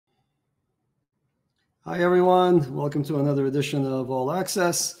Hi, everyone. Welcome to another edition of All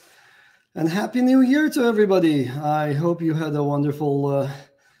Access. And Happy New Year to everybody. I hope you had a wonderful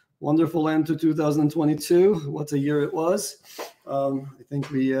end to 2022. What a year it was. I think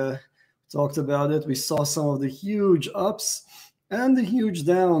we talked about it. We saw some of the huge ups and the huge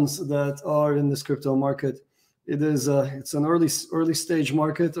downs that are in this crypto market. It's an early stage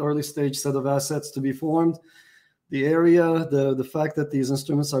market, early stage set of assets to be formed. The area, the fact that these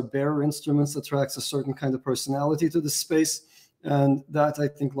instruments are bearer instruments attracts a certain kind of personality to the space. And that, I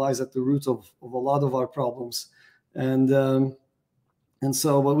think, lies at the root of a lot of our problems. And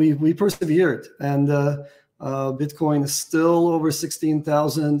so but we persevered. And Bitcoin is still over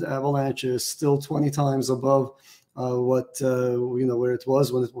 16,000. Avalanche is still 20 times above where it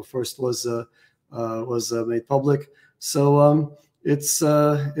was when it first was made public. So it's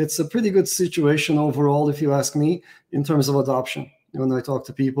a pretty good situation overall, if you ask me, in terms of adoption. When I talk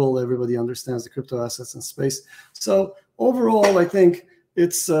to people, everybody understands the crypto assets in space. So overall, I think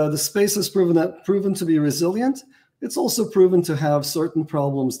it's the space has proven to be resilient. It's also proven to have certain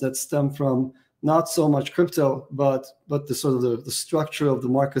problems that stem from not so much crypto, but the sort of the structure of the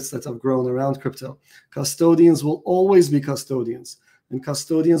markets that have grown around crypto. Custodians will always be custodians, and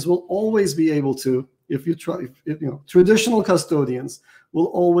custodians will always be able to. Traditional custodians will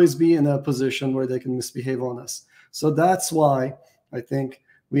always be in a position where they can misbehave on us. So that's why I think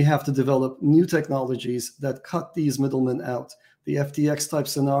we have to develop new technologies that cut these middlemen out. The FTX type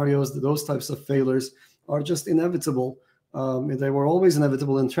scenarios, those types of failures are just inevitable. They were always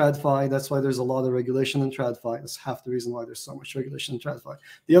inevitable in TradFi. That's why there's a lot of regulation in TradFi. That's half the reason why there's so much regulation in TradFi.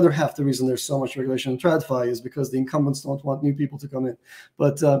 The other half the reason there's so much regulation in TradFi is because the incumbents don't want new people to come in.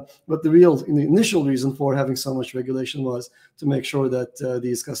 But the initial reason for having so much regulation was to make sure that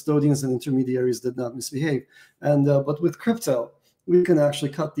these custodians and intermediaries did not misbehave. And but with crypto, we can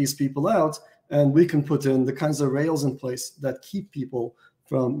actually cut these people out, and we can put in the kinds of rails in place that keep people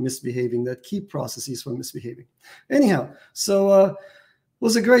from misbehaving, that keep processes from misbehaving. Anyhow, so it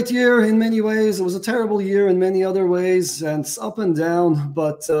was a great year in many ways. It was a terrible year in many other ways, and it's up and down.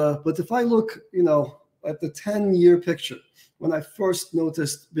 But if I look, at the 10-year picture, when I first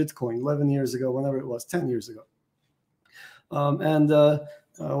noticed Bitcoin 11 years ago, whenever it was, 10 years ago, or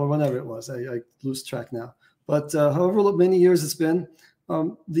whenever it was, I lose track now. But however many years it's been,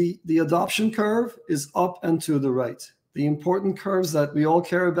 the adoption curve is up and to the right. The important curves that we all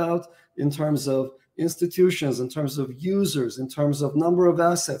care about in terms of institutions, in terms of users, in terms of number of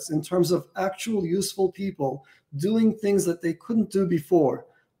assets, in terms of actual useful people doing things that they couldn't do before,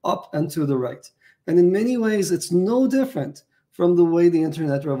 up and to the right. And in many ways, it's no different from the way the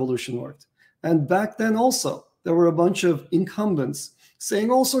internet revolution worked. And back then also, there were a bunch of incumbents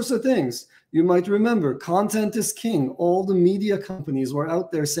saying all sorts of things. You might remember, content is king. All the media companies were out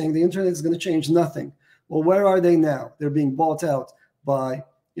there saying the internet is going to change nothing. Well, where are they now? They're being bought out by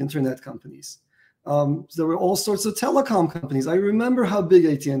internet companies. There were all sorts of telecom companies. I remember how big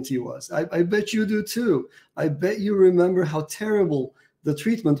AT&T was. I bet you do too. I bet you remember how terrible the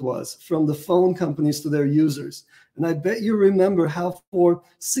treatment was from the phone companies to their users. And I bet you remember how for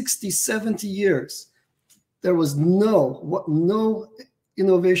 60, 70 years, there was no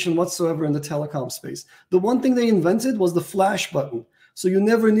innovation whatsoever in the telecom space. The one thing they invented was the flash button. So you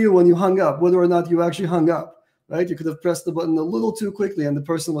never knew when you hung up whether or not you actually hung up, right? You could have pressed the button a little too quickly and the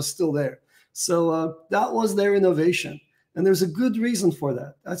person was still there. So that was their innovation. And there's a good reason for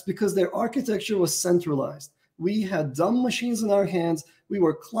that. That's because their architecture was centralized. We had dumb machines in our hands. We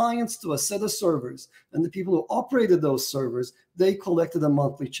were clients to a set of servers. And the people who operated those servers, they collected a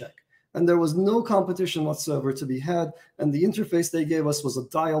monthly check. And there was no competition whatsoever to be had. And the interface they gave us was a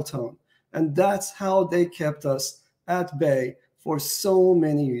dial tone. And that's how they kept us at bay for so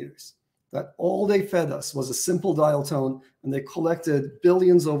many years. That all they fed us was a simple dial tone, and they collected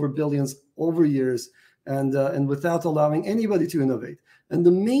billions over years, and without allowing anybody to innovate. And the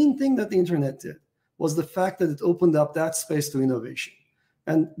main thing that the internet did was the fact that it opened up that space to innovation.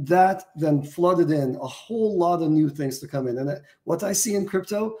 And that then flooded in a whole lot of new things to come in. And what I see in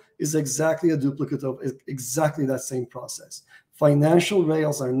crypto is exactly a duplicate of exactly that same process. Financial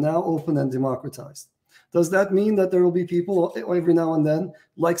rails are now open and democratized. Does that mean that there will be people every now and then,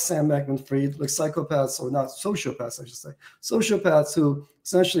 like Sam Bankman-Fried, like psychopaths, or not sociopaths, I should say, sociopaths who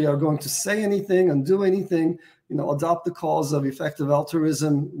essentially are going to say anything and do anything, adopt the cause of effective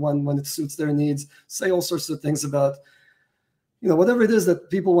altruism when it suits their needs, say all sorts of things about, whatever it is that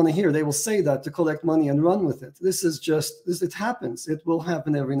people want to hear, they will say that to collect money and run with it. This is just, it happens. It will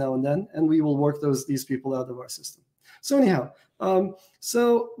happen every now and then, and we will work these people out of our system. So anyhow,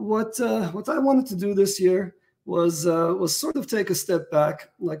 so what I wanted to do this year was sort of take a step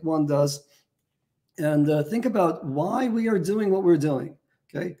back, like one does, and think about why we are doing what we're doing.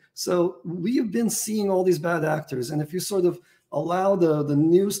 Okay, so we have been seeing all these bad actors, and if you sort of allow the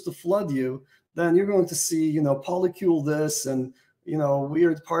news to flood you, then you're going to see, polycule this, and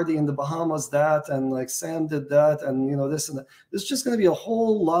weird party in the Bahamas that, and like Sam did that, and this and that. There's just going to be a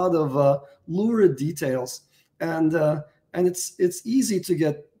whole lot of lurid details, and it's easy to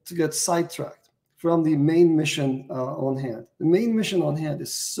get sidetracked from the main mission on hand. The main mission on hand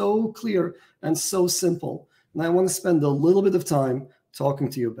is so clear and so simple, and I want to spend a little bit of time talking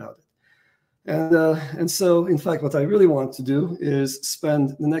to you about it. And so, in fact, what I really want to do is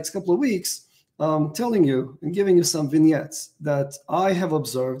spend the next couple of weeks telling you and giving you some vignettes that I have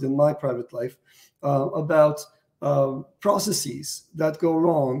observed in my private life about processes that go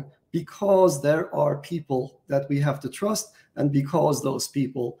wrong because there are people that we have to trust, and because those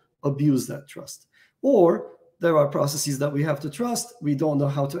people abuse that trust. Or there are processes that we have to trust, we don't know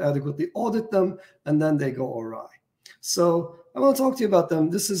how to adequately audit them, and then they go awry. So I want to talk to you about them.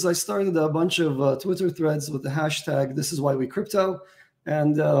 I started a bunch of Twitter threads with the hashtag "This is why we crypto,"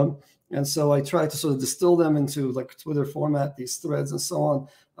 and so I try to sort of distill them into like Twitter format, these threads and so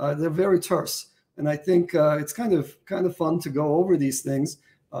on. They're very terse, and I think it's kind of fun to go over these things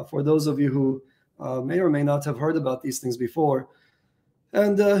for those of you who may or may not have heard about these things before,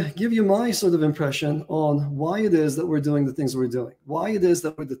 and give you my sort of impression on why it is that we're doing the things we're doing, why it is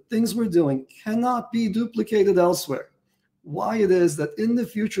that the things we're doing cannot be duplicated elsewhere, why it is that in the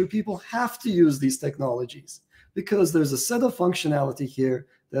future people have to use these technologies, because there's a set of functionality here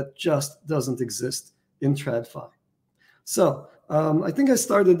that just doesn't exist in TradFi. So I think I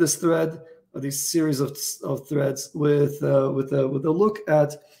started this thread, this series of threads, with a look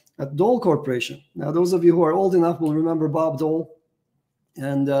at Dole Corporation. Now, those of you who are old enough will remember Bob Dole,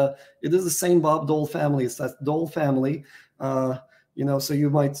 and it is the same Bob Dole family. It's that Dole family. So you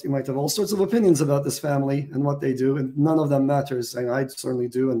might have all sorts of opinions about this family and what they do, and none of them matters. And I certainly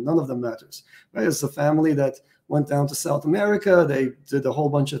do, and none of them matters. Right? It's a family that went down to South America. They did a whole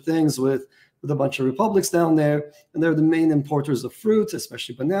bunch of things with a bunch of republics down there, and they're the main importers of fruit,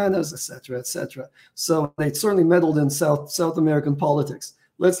 especially bananas, etc., etc. So they certainly meddled in South American politics.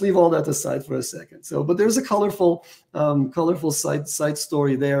 Let's leave all that aside for a second. But there's a colorful side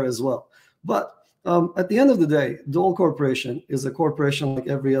story there as well. But at the end of the day, Dole Corporation is a corporation like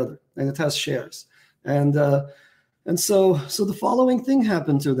every other, and it has shares. And so the following thing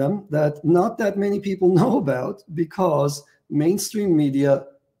happened to them that not that many people know about, because mainstream media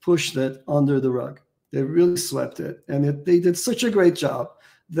pushed it under the rug. They really swept it, and they did such a great job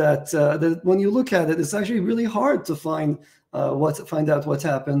that when you look at it, it's actually really hard to find out what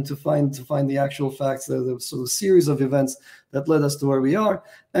happened, to find the actual facts, the sort of series of events that led us to where we are.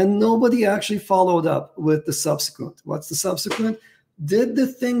 And nobody actually followed up with the subsequent. What's the subsequent? Did the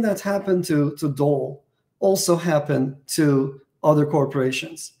thing that happened to Dole also happen to other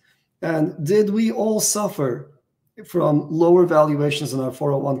corporations? And did we all suffer from lower valuations in our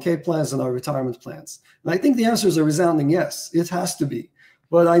 401k plans and our retirement plans? And I think the answer is a resounding yes. It has to be.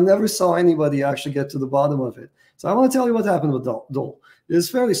 But I never saw anybody actually get to the bottom of it. So I want to tell you what happened with Dole. It is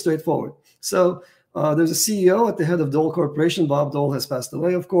fairly straightforward. So there's a CEO at the head of Dole Corporation. Bob Dole has passed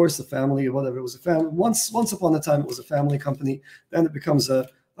away, of course. The family, whatever, it was a family. Once upon a time, it was a family company. Then it becomes a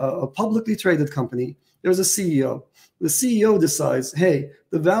publicly traded company. There's a CEO. The CEO decides, hey,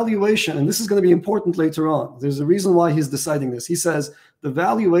 the valuation, and this is going to be important later on. There's a reason why he's deciding this. He says, the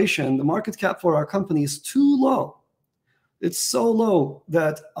valuation, the market cap for our company is too low. It's so low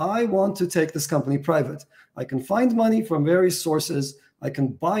that I want to take this company private. I can find money from various sources. I can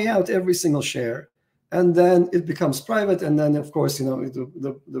buy out every single share, and then it becomes private. And then, of course,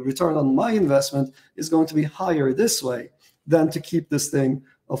 the return on my investment is going to be higher this way than to keep this thing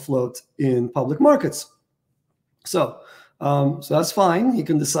afloat in public markets. So that's fine. He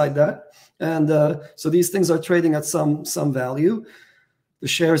can decide that. And so these things are trading at some value. The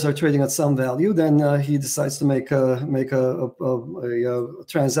shares are trading at some value. Then he decides to make a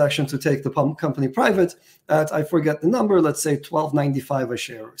transaction to take the company private at, I forget the number, let's say $12.95 a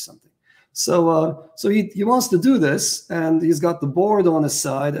share or something. So he wants to do this, and he's got the board on his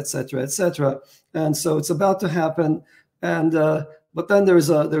side, et cetera, et cetera. And so it's about to happen. And but then there's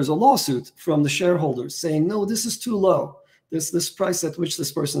a lawsuit from the shareholders saying, no, this is too low. This price at which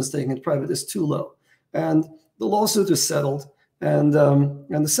this person is taking it private is too low. And the lawsuit is settled. And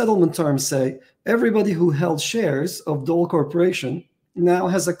the settlement terms say everybody who held shares of Dole Corporation now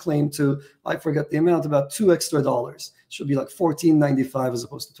has a claim to, I forget the amount, about $2 extra. It should be like $14.95 as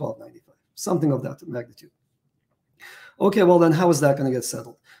opposed to $12.95, something of that magnitude. Okay, well then how is that going to get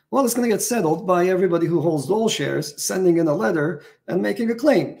settled? Well, it's going to get settled by everybody who holds Dole shares sending in a letter and making a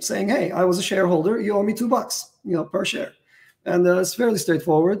claim saying, hey, I was a shareholder, you owe me $2, per share. And it's fairly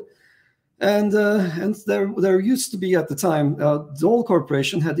straightforward. And there used to be at the time, Dole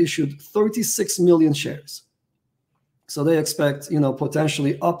Corporation had issued 36 million shares. So they expect,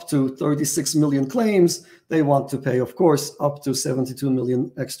 potentially up to 36 million claims. They want to pay, of course, up to 72 million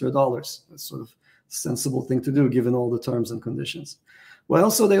extra dollars. That's sort of a sensible thing to do given all the terms and conditions.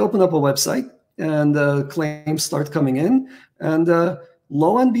 Well, so they open up a website and claims start coming in. And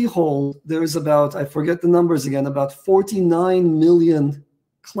lo and behold, there's about, I forget the numbers again, about 49 million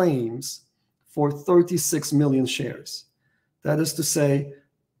claims for 36 million shares. That is to say,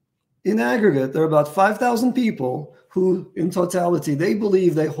 in aggregate, there are about 5,000 people who, in totality, they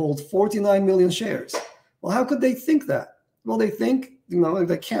believe they hold 49 million shares. Well, how could they think that? Well, they think,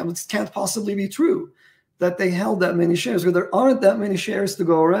 it can't possibly be true that they held that many shares, because there aren't that many shares to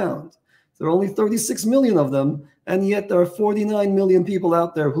go around. There are only 36 million of them, and yet there are 49 million people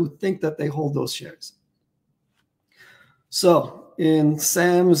out there who think that they hold those shares. So, in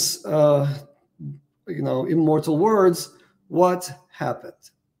Sam's, immortal words, what happened?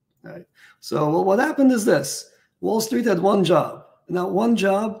 Right. So what happened is this. Wall Street had one job. Now, one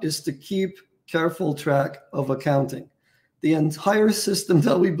job is to keep careful track of accounting. The entire system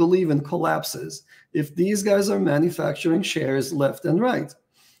that we believe in collapses if these guys are manufacturing shares left and right.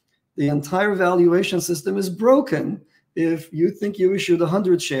 The entire valuation system is broken if you think you issued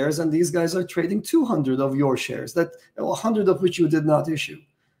 100 shares and these guys are trading 200 of your shares, 100 of which you did not issue.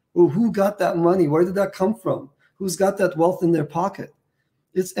 Well, who got that money? Where did that come from? Who's got that wealth in their pocket?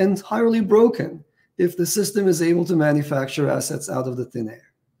 It's entirely broken if the system is able to manufacture assets out of the thin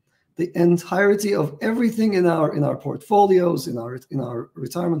air. The entirety of everything in our portfolios, in our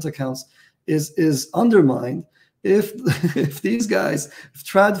retirement accounts, is undermined if these guys, if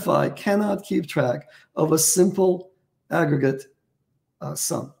TradFi cannot keep track of a simple aggregate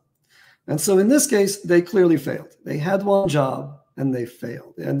sum. And so in this case, they clearly failed. They had one job and they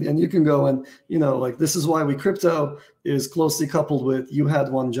failed. And you can go and, this is why crypto is closely coupled with you had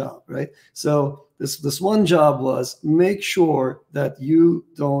one job, right? So this one job was make sure that you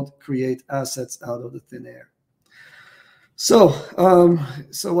don't create assets out of the thin air. So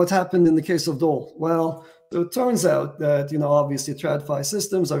what happened in the case of Dole? Well, it turns out that, obviously TradFi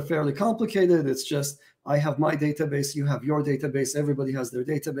systems are fairly complicated. It's just, I have my database, you have your database, everybody has their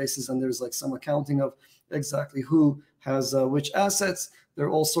databases, and there's some accounting of exactly who has which assets. There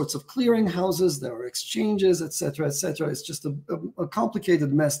are all sorts of clearing houses, there are exchanges, et cetera, et cetera. It's just a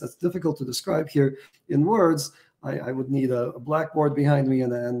complicated mess that's difficult to describe here in words. I would need a blackboard behind me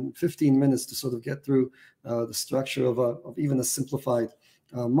and 15 minutes to sort of get through the structure of even a simplified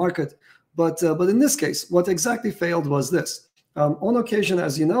market. But in this case, what exactly failed was this. On occasion,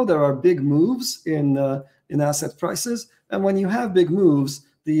 as you know, there are big moves in asset prices. And when you have big moves,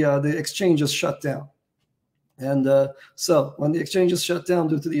 the exchanges shut down. And so when the exchanges shut down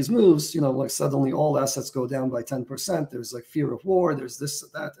due to these moves, suddenly all assets go down by 10%. There's fear of war. There's this,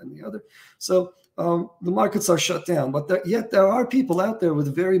 that, and the other. So the markets are shut down. But yet there are people out there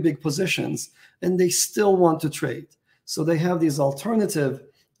with very big positions, and they still want to trade. So they have these alternative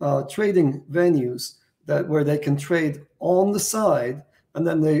trading venues where they can trade on the side, and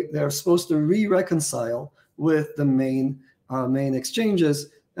then they're supposed to reconcile with the main exchanges.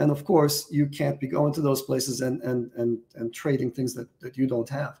 And of course, you can't be going to those places and trading things that you don't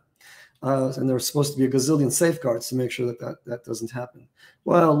have. And there's supposed to be a gazillion safeguards to make sure that doesn't happen.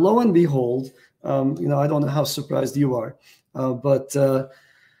 Well, lo and behold, I don't know how surprised you are, but lo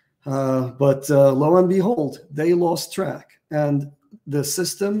and behold, they lost track. And the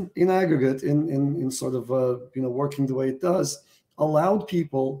system in aggregate, in sort of working the way it does, allowed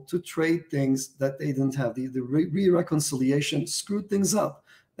people to trade things that they didn't have. The re-reconciliation screwed things up.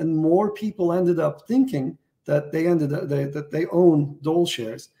 And more people ended up thinking that they own Dole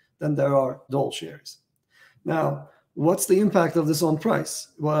shares than there are Dole shares. Now, what's the impact of this on price?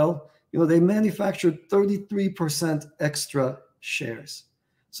 Well, they manufactured 33% extra shares.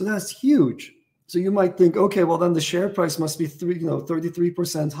 So that's huge. So you might think, okay, well, then the share price must be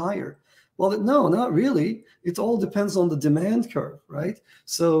 33% higher. Well, no, not really. It all depends on the demand curve, right?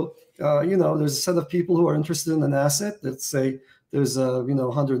 So, there's a set of people who are interested in an asset. Let's say there's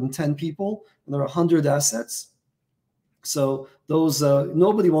 110 people and there are 100 assets. So those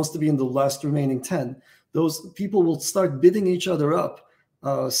nobody wants to be in the last remaining 10. Those people will start bidding each other up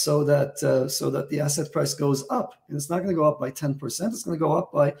so that the asset price goes up. And it's not going to go up by 10%. It's going to go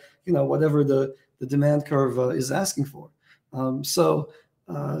up by whatever the demand curve is asking for.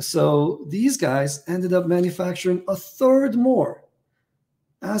 So these guys ended up manufacturing a third more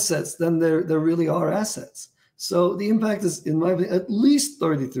assets, then there really are assets. So the impact is, in my opinion, at least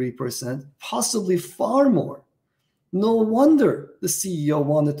 33%, possibly far more. No wonder the CEO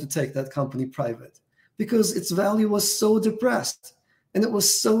wanted to take that company private, because its value was so depressed. And it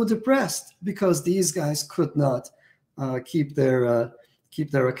was so depressed because these guys could not keep their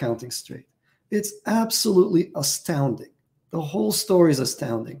accounting straight. It's absolutely astounding. The whole story is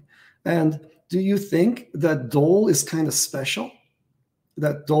astounding. And do you think that Dole is kind of special?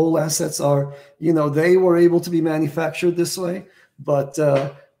 That Dole assets are, they were able to be manufactured this way, but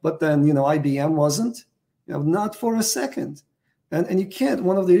then, IBM wasn't, not for a second. And you can't,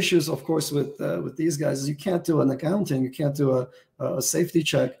 one of the issues, of course, with these guys is you can't do an accounting, you can't do a safety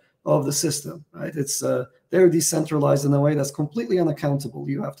check of the system, right? It's they're decentralized in a way that's completely unaccountable.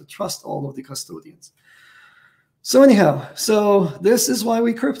 You have to trust all of the custodians. So anyhow, so this is why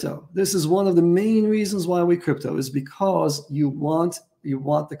we crypto. This is one of the main reasons why we crypto, is because you want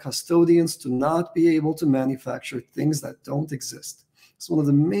the custodians to not be able to manufacture things that don't exist. It's one of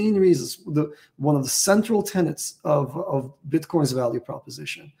the main reasons, one of the central tenets of Bitcoin's value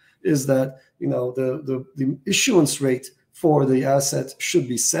proposition is that the issuance rate for the asset should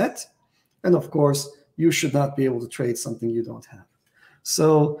be set, and of course you should not be able to trade something you don't have.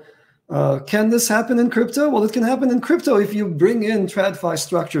 So can this happen in crypto? Well, it can happen in crypto if you bring in TradFi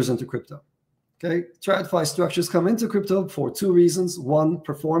structures into crypto. Okay, TradFi structures come into crypto for two reasons. One,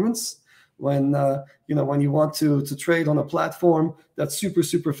 performance. When when you want to trade on a platform that's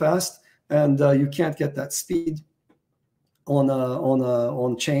super fast and you can't get that speed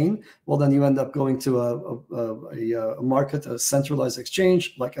on chain, well, then you end up going to a market, a centralized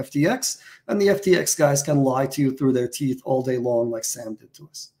exchange like FTX, and the FTX guys can lie to you through their teeth all day long, like Sam did to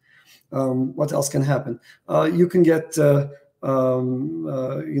us. What else can happen? You can get so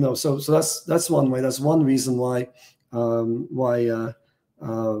that's one way. That's one reason why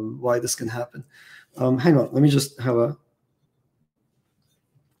this can happen. Hang on, let me just have a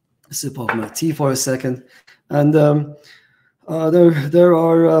sip of my tea for a second. And there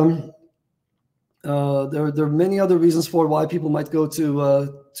are many other reasons for why people might go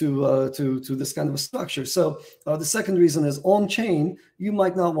to this kind of a structure. So the second reason is on chain. You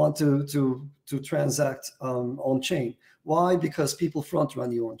might not want to transact on chain. Why? Because people front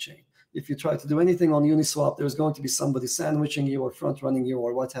run you on chain. If you try to do anything on Uniswap, there's going to be somebody sandwiching you or front running you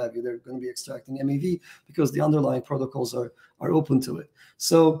or what have you. They're going to be extracting MEV because the underlying protocols are open to it.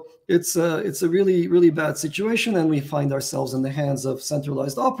 So it's a really bad situation, and we find ourselves in the hands of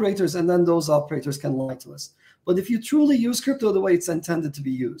centralized operators, and then those operators can lie to us. But if you truly use crypto the way it's intended to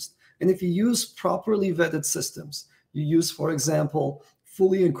be used, and if you use properly vetted systems, you use, for example,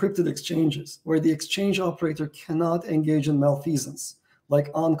 fully encrypted exchanges where the exchange operator cannot engage in malfeasance,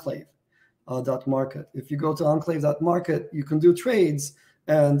 like Enclave. .market. If you go to enclave.market, you can do trades,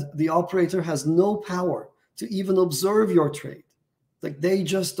 and the operator has no power to even observe your trade. Like, they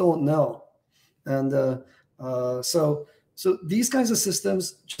just don't know. And so these kinds of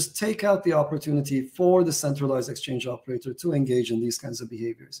systems just take out the opportunity for the centralized exchange operator to engage in these kinds of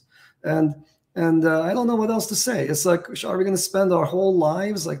behaviors. And I don't know what else to say. It's like, are we going to spend our whole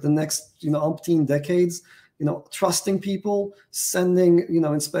lives, like the next umpteen decades, trusting people, sending,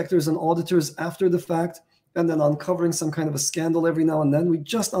 inspectors and auditors after the fact, and then uncovering some kind of a scandal every now and then? We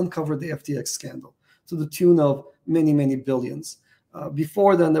just uncovered the FTX scandal to the tune of many billions.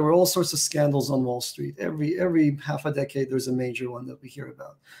 Before then, there were all sorts of scandals on Wall Street. Every half a decade, there's a major one that we hear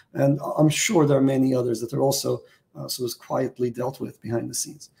about. And I'm sure there are many others that are also sort of quietly dealt with behind the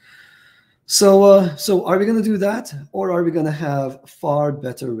scenes. So are we going to do that, or are we going to have far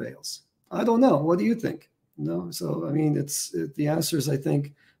better rails? I don't know. What do you think? No, so I mean, the answers, I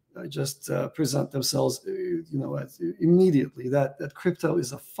think, just present themselves, immediately. That crypto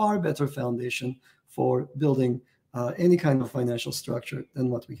is a far better foundation for building any kind of financial structure than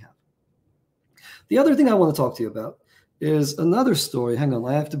what we have. The other thing I want to talk to you about is another story. Hang on,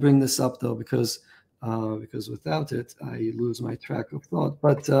 I have to bring this up though, because without it, I lose my track of thought.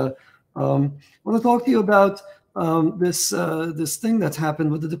 But I want to talk to you about this thing that's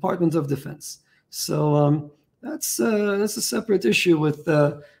happened with the Department of Defense. So that's a separate issue with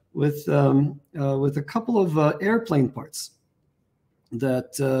a couple of airplane parts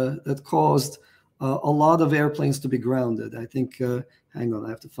that caused a lot of airplanes to be grounded. I think. Hang on, I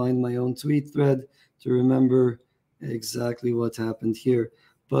have to find my own tweet thread to remember exactly what happened here.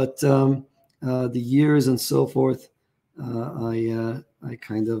 But the years and so forth, I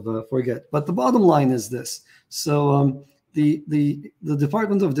kind of forget. But the bottom line is this: so the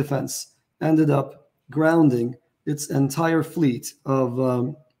Department of Defense ended up grounding its entire fleet of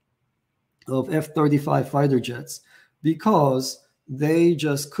F-35 fighter jets because they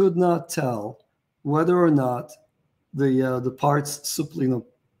just could not tell whether or not the parts,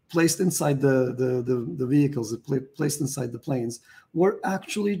 placed inside the vehicles, placed inside the planes, were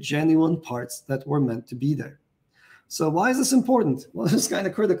actually genuine parts that were meant to be there. So why is this important? Well, it's kind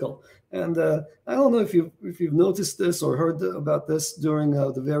of critical. And I don't know if you've noticed this or heard about this during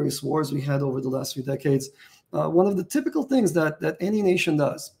the various wars we had over the last few decades. One of the typical things that any nation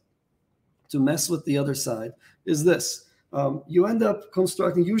does to mess with the other side is this. You end up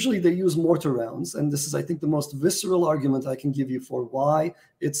constructing, usually they use mortar rounds, and this is, I think, the most visceral argument I can give you for why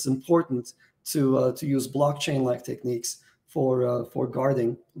it's important to use blockchain-like techniques for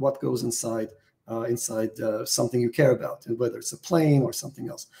guarding what goes inside something you care about, and whether it's a plane or something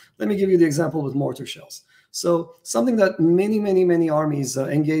else. Let me give you the example with mortar shells. So something that many armies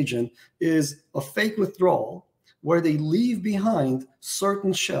engage in is a fake withdrawal where they leave behind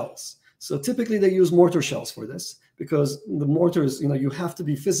certain shells. So typically they use mortar shells for this, because the mortars, you have to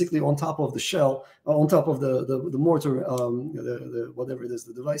be physically on top of the shell, on top of the mortar, whatever it is,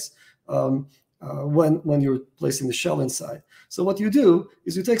 the device, when you're placing the shell inside. So what you do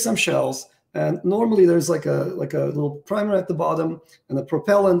is you take some shells, and normally there's like a little primer at the bottom and a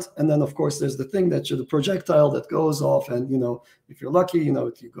propellant, and then of course there's the thing the projectile that goes off, and if you're lucky,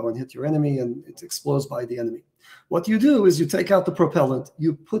 you go and hit your enemy and it explodes by the enemy. What you do is you take out the propellant,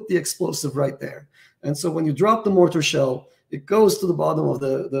 you put the explosive right there. And so when you drop the mortar shell, it goes to the bottom of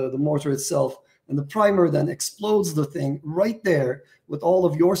the mortar itself, and the primer then explodes the thing right there with all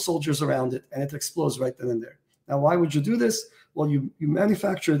of your soldiers around it, and it explodes right then and there. Now, why would you do this? Well, you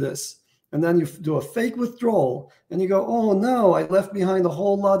manufacture this, and then you do a fake withdrawal, and you go, oh no, I left behind a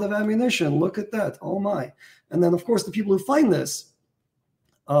whole lot of ammunition. Look at that, oh my. And then of course the people who find this,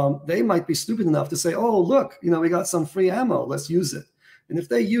 they might be stupid enough to say, oh, look, we got some free ammo, let's use it. And if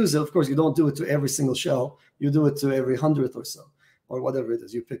they use it, of course, you don't do it to every single shell. You do it to every 100th or so, or whatever it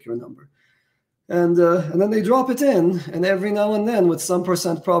is. You pick your number. And then they drop it in, and every now and then, with some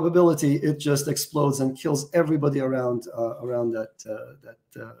 % probability, it just explodes and kills everybody around that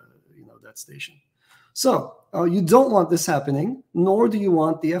station. So you don't want this happening, nor do you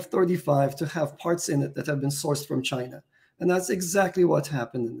want the F-35 to have parts in it that have been sourced from China. And that's exactly what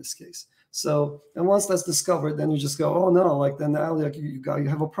happened in this case. So, and once that's discovered, then you just go, oh no, then now you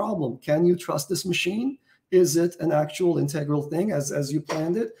have a problem. Can you trust this machine? Is it an actual integral thing as you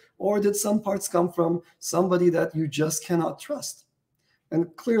planned it? Or did some parts come from somebody that you just cannot trust?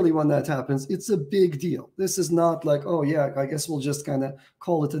 And clearly when that happens, it's a big deal. This is not like, oh yeah, I guess we'll just kind of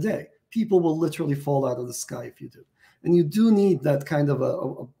call it a day. People will literally fall out of the sky if you do. And you do need that kind of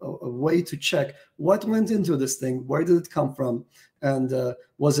a way to check what went into this thing, where did it come from, and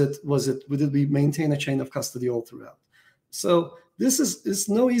would we maintain a chain of custody all throughout? So this is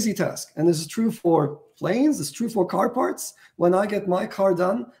no easy task, and this is true for planes. It's true for car parts. When I get my car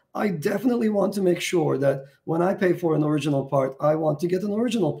done, I definitely want to make sure that when I pay for an original part, I want to get an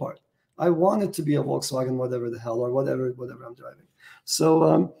original part. I want it to be a Volkswagen, whatever the hell, or whatever I'm driving.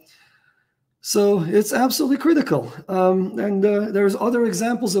 So it's absolutely critical. And there's other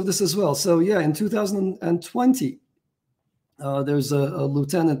examples of this as well. So yeah, in 2020, there's a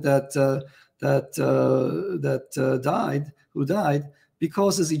lieutenant who died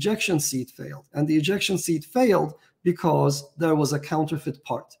because his ejection seat failed. And the ejection seat failed because there was a counterfeit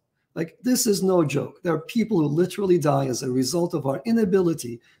part. Like, this is no joke. There are people who literally die as a result of our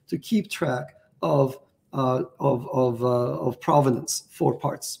inability to keep track of provenance for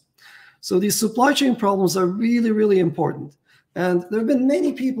parts. So these supply chain problems are really, really important. And there have been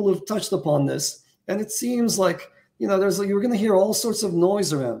many people who've touched upon this. And it seems like, you're going to hear all sorts of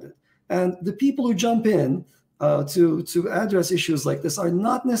noise around it. And the people who jump in to address issues like this are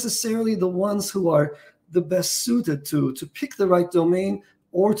not necessarily the ones who are the best suited to pick the right domain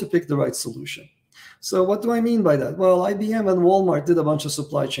or to pick the right solution. So what do I mean by that? Well, IBM and Walmart did a bunch of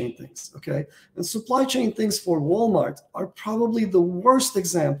supply chain things, okay? And supply chain things for Walmart are probably the worst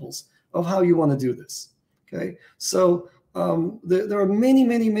examples of how you want to do this, okay? So there are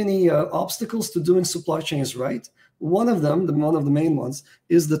many obstacles to doing supply chains right. One of them, one of the main ones,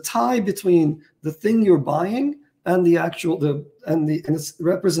 is the tie between the thing you're buying and the actual and its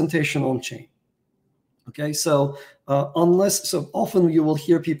representation on chain. Okay, so so often you will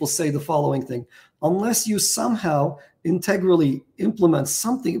hear people say the following thing: unless you somehow integrally implement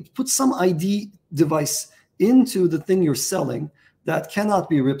something, put some ID device into the thing you're selling that cannot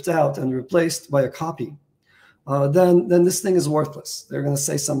be ripped out and replaced by a copy, then this thing is worthless. They're going to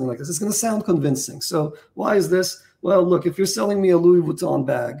say something like this. It's going to sound convincing. So why is this? Well, look, if you're selling me a Louis Vuitton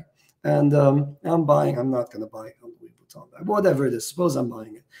bag and I'm not going to buy a Louis Vuitton bag, whatever it is. Suppose I'm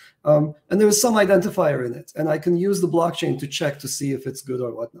buying it. And there's some identifier in it, and I can use the blockchain to check to see if it's good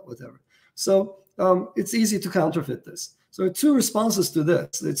or whatnot, whatever. So it's easy to counterfeit this. So there are two responses to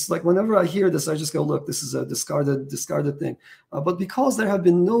this. It's like whenever I hear this, I just go, look, this is a discarded thing. But because there have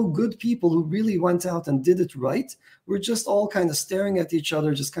been no good people who really went out and did it right, we're just all kind of staring at each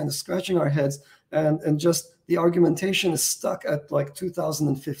other, just kind of scratching our heads, and just the argumentation is stuck at like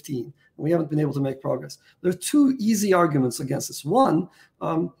 2015. We haven't been able to make progress. There are two easy arguments against this. One,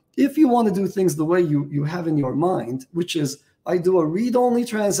 if you want to do things the way you have in your mind, which is I do a read-only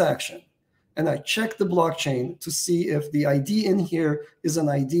transaction, and I check the blockchain to see if the ID in here is an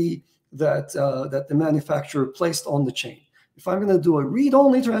ID that the manufacturer placed on the chain. If I'm going to do a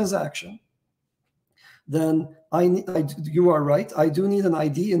read-only transaction, then you are right. I do need an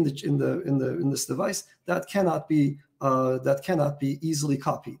ID in this device that cannot be easily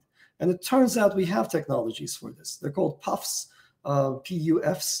copied. And it turns out we have technologies for this. They're called PUFs,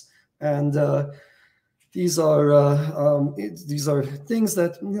 PUFs, and these are things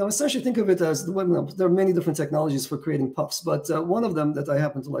that, essentially think of it as, there are many different technologies for creating puffs, but one of them that I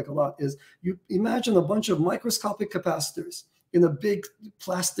happen to like a lot is you imagine a bunch of microscopic capacitors in a big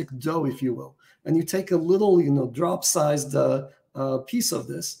plastic dough, if you will, and you take a little, drop-sized piece of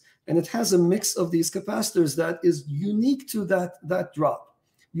this, and it has a mix of these capacitors that is unique to that drop.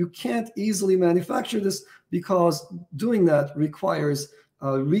 You can't easily manufacture this because doing that requires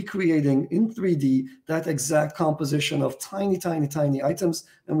recreating in 3D that exact composition of tiny, tiny, tiny items,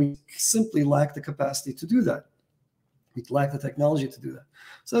 and we simply lack the capacity to do that. We lack the technology to do that.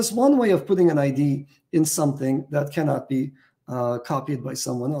 So that's one way of putting an ID in something that cannot be copied by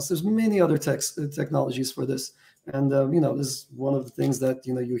someone else. There's many other technologies for this, and this is one of the things that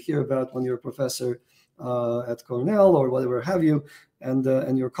you hear about when you're a professor at Cornell or whatever have you,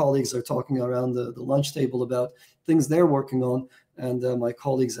 and your colleagues are talking around the lunch table about things they're working on. And my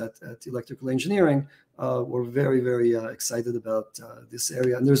colleagues at electrical engineering were very, very excited about this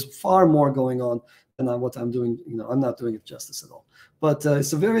area. And there's far more going on than what I'm doing. I'm not doing it justice at all. But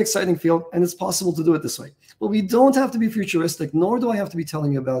it's a very exciting field, and it's possible to do it this way. But we don't have to be futuristic, nor do I have to be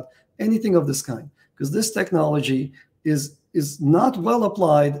telling you about anything of this kind, because this technology is not well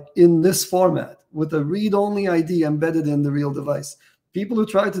applied in this format with a read-only ID embedded in the real device. People who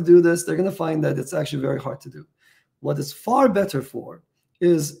try to do this, they're going to find that it's actually very hard to do. What it's far better for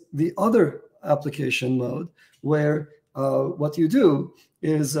is the other application mode, where what you do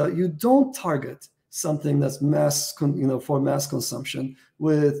is you don't target something that's for mass consumption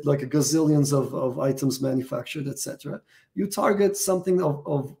with like a gazillions of items manufactured, etc. You target something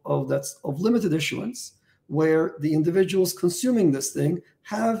that's of limited issuance, where the individuals consuming this thing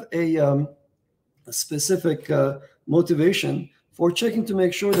have a specific motivation for checking to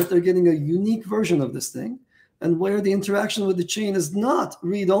make sure that they're getting a unique version of this thing, and where the interaction with the chain is not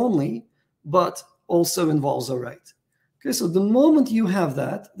read-only, but also involves a write. Okay, so the moment you have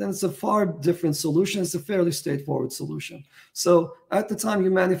that, then it's a far different solution. It's a fairly straightforward solution. So at the time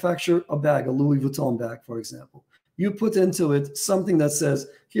you manufacture a bag, a Louis Vuitton bag, for example, you put into it something that says,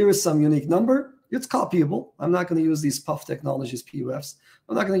 here is some unique number. It's copyable. I'm not going to use these puff technologies, PUFs.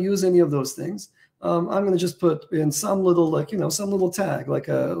 I'm not going to use any of those things. I'm going to just put in some little, some little tag, like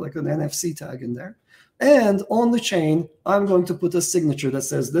an NFC tag in there. And on the chain, I'm going to put a signature that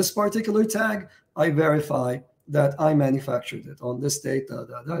says this particular tag, I verify that I manufactured it on this date,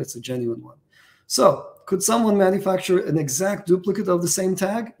 it's a genuine one. So could someone manufacture an exact duplicate of the same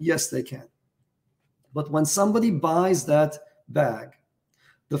tag? Yes, they can. But when somebody buys that bag,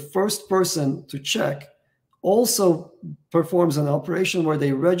 the first person to check also performs an operation where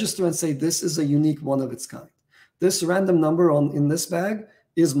they register and say, this is a unique one of its kind. This random number in this bag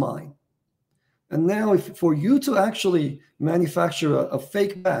is mine. And now for you to actually manufacture a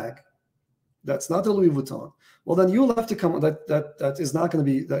fake bag that's not a Louis Vuitton, well, then you'll have to come, that is not going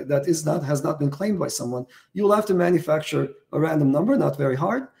to be, has not been claimed by someone. You'll have to manufacture a random number, not very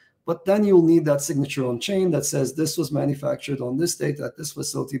hard, but then you'll need that signature on chain that says this was manufactured on this date at this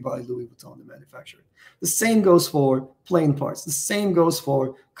facility by Louis Vuitton, the manufacturer. The same goes for plane parts. The same goes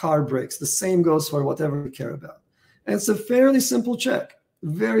for car brakes. The same goes for whatever you care about. And it's a fairly simple check.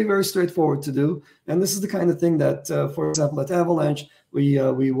 Very, very straightforward to do. And this is the kind of thing that, for example, at Avalanche,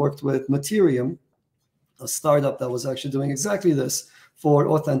 we worked with Materium, a startup that was actually doing exactly this for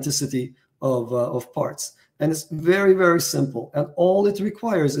authenticity of parts. And it's very, very simple. And all it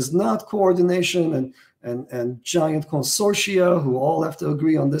requires is not coordination and giant consortia who all have to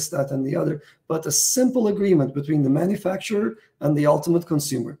agree on this, that, and the other, but a simple agreement between the manufacturer and the ultimate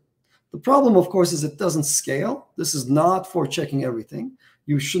consumer. The problem, of course, is it doesn't scale. This is not for checking everything.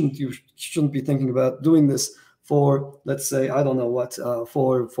 You shouldn't be thinking about doing this for, let's say, I don't know what,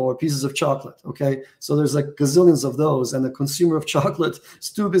 for pieces of chocolate, okay? So there's like gazillions of those, and the consumer of chocolate is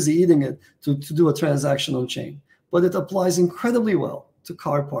too busy eating it to do a transaction on chain. But it applies incredibly well to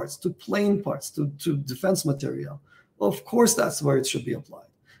car parts, to plane parts, to defense material. Well, of course, that's where it should be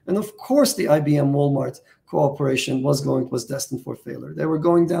applied. And of course, the IBM Walmart cooperation was destined for failure. They were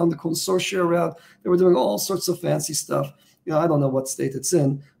going down the consortia route. They were doing all sorts of fancy stuff. I don't know what state it's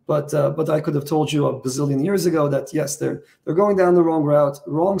in, but I could have told you a bazillion years ago that yes, they're going down the wrong route,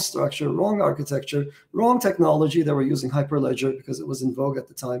 wrong structure, wrong architecture, wrong technology. They were using Hyperledger because it was in vogue at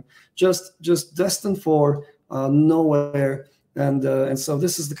the time. Just destined for nowhere. And so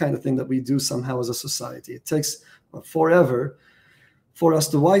this is the kind of thing that we do somehow as a society. It takes forever for us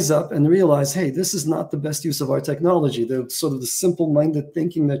to wise up and realize, hey, this is not the best use of our technology. The sort of the simple-minded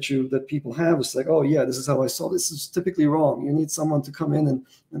thinking that people have is like, oh yeah, this is how I solve this. Is typically wrong. You need someone to come in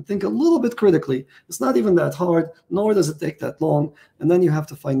and think a little bit critically. It's not even that hard, nor does it take that long. And then you have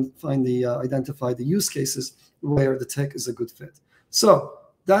to identify the use cases where the tech is a good fit. So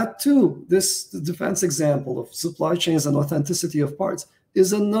that too, this defense example of supply chains and authenticity of parts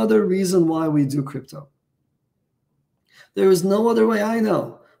is another reason why we do crypto. There is no other way I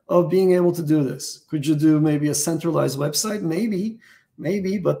know of being able to do this. Could you do maybe a centralized website?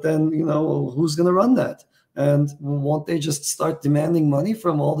 Maybe, but then, who's going to run that? And won't they just start demanding money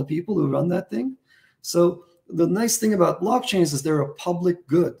from all the people who run that thing? So the nice thing about blockchains is they're a public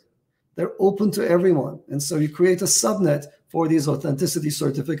good. They're open to everyone. And so you create a subnet for these authenticity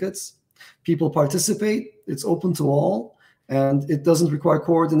certificates. People participate. It's open to all. And it doesn't require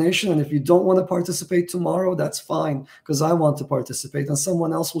coordination. And if you don't want to participate tomorrow, that's fine, because I want to participate and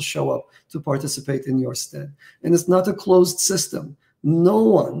someone else will show up to participate in your stead. And it's not a closed system. No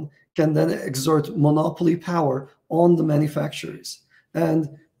one can then exert monopoly power on the manufacturers. And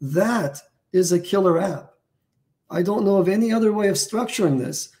that is a killer app. I don't know of any other way of structuring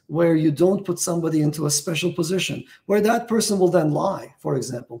this where you don't put somebody into a special position, where that person will then lie, for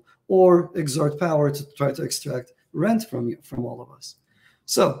example, or exert power to try to extract rent from all of us.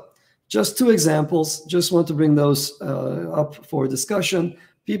 So just two examples, just want to bring those up for discussion.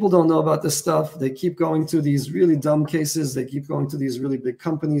 People don't know about this stuff. They keep going to these really dumb cases. They keep going to these really big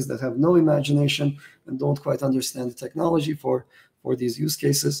companies that have no imagination and don't quite understand the technology for these use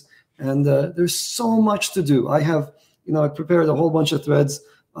cases. And there's so much to do. I prepared a whole bunch of threads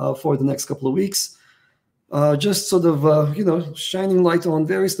for the next couple of weeks. Just sort of, shining light on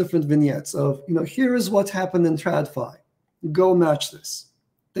various different vignettes of, here is what happened in TradFi. Go match this.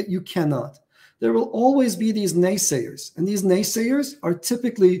 That you cannot. There will always be these naysayers. And these naysayers are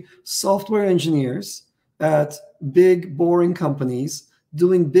typically software engineers at big, boring companies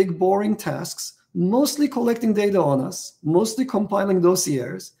doing big, boring tasks, mostly collecting data on us, mostly compiling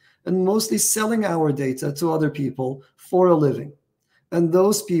dossiers, and mostly selling our data to other people for a living. And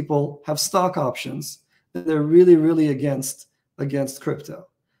those people have stock options. They're really, really against crypto.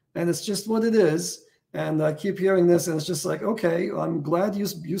 And it's just what it is. And I keep hearing this, and it's just like, okay, I'm glad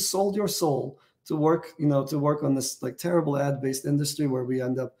you sold your soul to work on this like terrible ad-based industry where we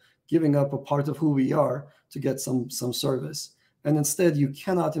end up giving up a part of who we are to get some service. And instead, you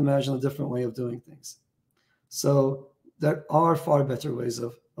cannot imagine a different way of doing things. So there are far better ways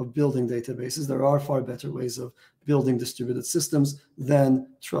of building databases. There are far better ways of building distributed systems than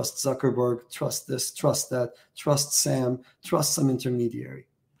trust Zuckerberg, trust this, trust that, trust Sam, trust some intermediary.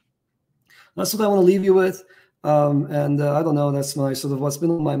 That's what I want to leave you with. And I don't know, that's my sort of what's been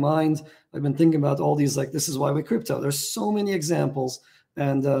on my mind. I've been thinking about all these, like, this is why we crypto. There's so many examples,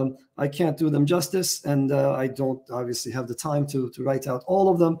 and I can't do them justice. And I don't obviously have the time to write out all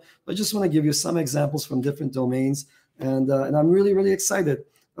of them. I just want to give you some examples from different domains. And I'm really, really excited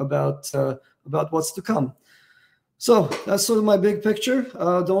about what's to come. So that's sort of my big picture.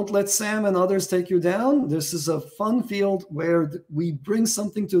 Don't let Sam and others take you down. This is a fun field where we bring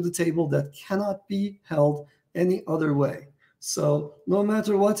something to the table that cannot be held any other way. So no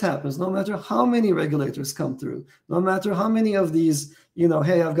matter what happens, no matter how many regulators come through, no matter how many of these,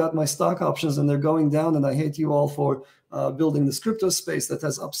 hey, I've got my stock options and they're going down and I hate you all for building this crypto space that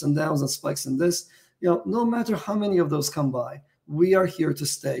has ups and downs and spikes in this, no matter how many of those come by, we are here to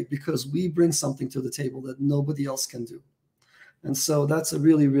stay because we bring something to the table that nobody else can do. And so that's a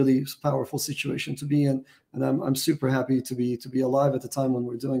really, really powerful situation to be in. And I'm super happy to be alive at the time when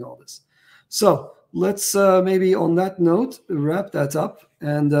we're doing all this. So let's maybe on that note, wrap that up,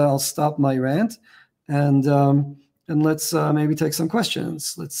 and I'll stop my rant, and let's maybe take some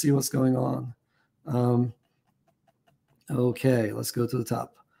questions. Let's see what's going on. Okay, let's go to the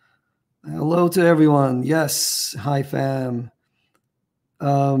top. Hello to everyone. Yes. Hi, fam.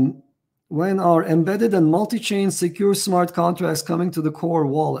 when are embedded and multi-chain secure smart contracts coming to the core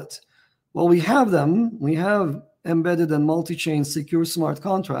wallet? Well, we have them. We have embedded and multi-chain secure smart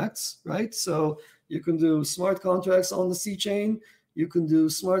contracts, right? So you can do smart contracts on the C chain. You can do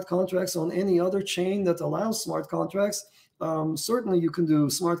smart contracts on any other chain that allows smart contracts. Certainly, you can do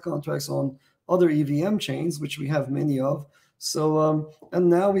smart contracts on other EVM chains, which we have many of. So, and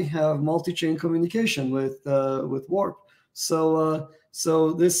now we have multi-chain communication with Warp.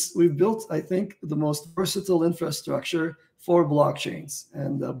 So this we've built, I think, the most versatile infrastructure for blockchains,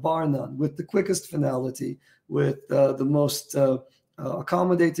 and bar none, with the quickest finality, with the most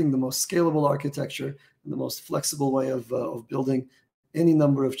accommodating, the most scalable architecture, and the most flexible way of building any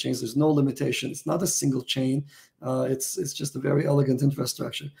number of chains. There's no limitation. It's not a single chain. It's just a very elegant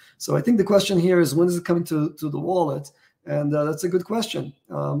infrastructure. So I think the question here is, when is it coming to the wallet? And that's a good question.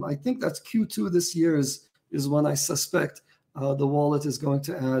 I think that's Q2 this year is when I suspect the wallet is going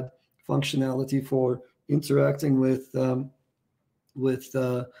to add functionality for interacting with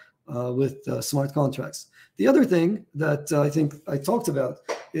smart contracts. The other thing that I think I talked about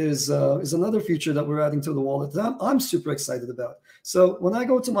is another feature that we're adding to the wallet that I'm super excited about. So when I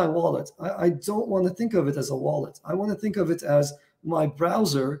go to my wallet, I don't want to think of it as a wallet. I want to think of it as my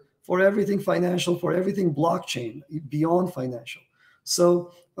browser for everything financial, for everything blockchain, beyond financial.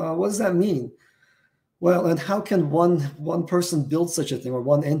 So what does that mean? Well, and how can one person build such a thing, or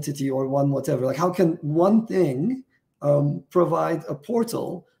one entity, or one whatever? Like, how can one thing provide a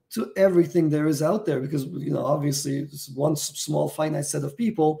portal to everything there is out there? Because, you know, obviously it's one small finite set of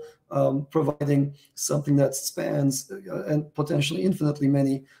people providing something that spans and potentially infinitely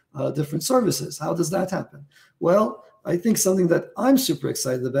many different services. How does that happen? Well, I think something that I'm super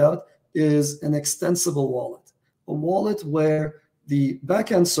excited about is an extensible wallet, a wallet where the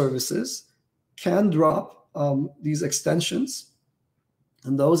backend services can drop these extensions,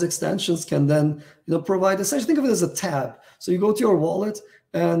 and those extensions can then, you know, provide, essentially think of it as a tab. So you go to your wallet,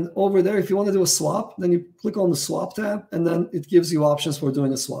 and over there, if you want to do a swap, then you click on the swap tab, and then it gives you options for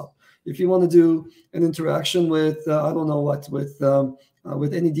doing a swap. If you want to do an interaction with, I don't know what,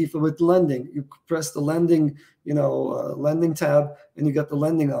 with any default, with lending, you press the lending, lending tab, and you get the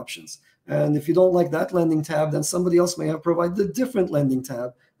lending options. And if you don't like that lending tab, then somebody else may have provided a different lending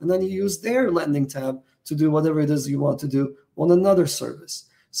tab, and then you use their lending tab to do whatever it is you want to do on another service.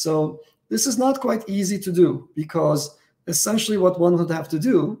 So this is not quite easy to do, because essentially what one would have to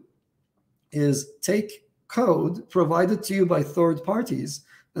do is take code provided to you by third parties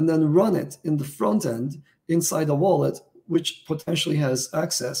and then run it in the front end inside a wallet, which potentially has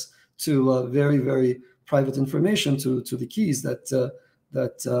access to very, very private information, to the keys that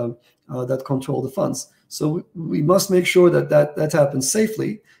control the funds. So we must make sure that happens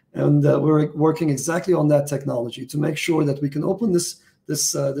safely, and we're working exactly on that technology to make sure that we can open this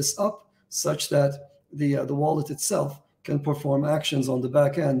up such that the wallet itself can perform actions on the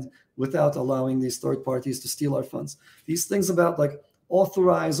back end without allowing these third parties to steal our funds. These things about, like,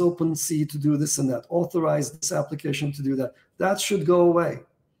 authorize OpenSea to do this and that, authorize this application to do that, that should go away.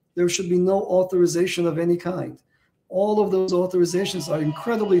 There should be no authorization of any kind. All of those authorizations are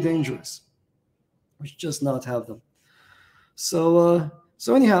incredibly dangerous. We should just not have them. So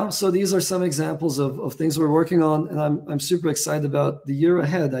anyhow, so these are some examples of things we're working on, and I'm super excited about the year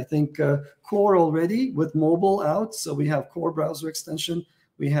ahead. I think Core already with mobile out, so we have Core browser extension,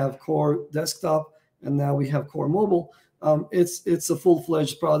 we have Core desktop, and now we have Core mobile. It's a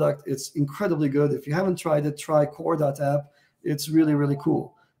full-fledged product. It's incredibly good. If you haven't tried it, try core.app. It's really, really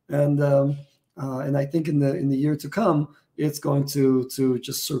cool. And I think in the year to come, it's going to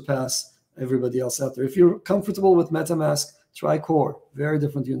just surpass everybody else out there. If you're comfortable with MetaMask, try Core. Very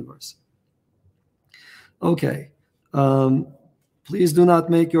different universe. Okay. Please do not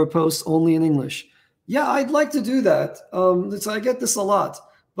make your posts only in English. Yeah, I'd like to do that. So I get this a lot.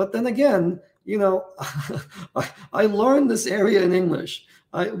 But then again, you know, I learned this area in English.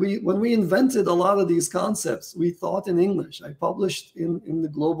 When we invented a lot of these concepts, we thought in English. I published in the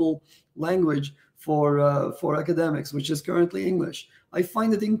global language for academics, which is currently English. I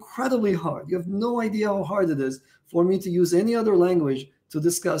find it incredibly hard. You have no idea how hard it is for me to use any other language to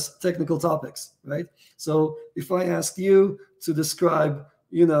discuss technical topics, right? So if I ask you to describe,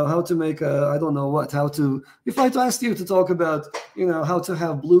 you know, how to make I don't know what, if I asked you to talk about, you know, how to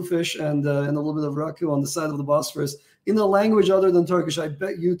have bluefish and a little bit of raku on the side of the Bosphorus in a language other than Turkish, I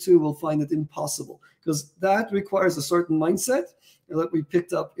bet you too will find it impossible, because that requires a certain mindset that we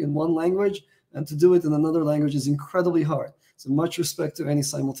picked up in one language, and to do it in another language is incredibly hard. So much respect to any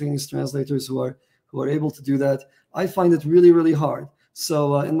simultaneous translators who are able to do that. I find it really, really hard.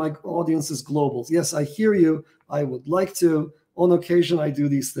 So, and my audience is global. Yes, I hear you. I would like to, On occasion, I do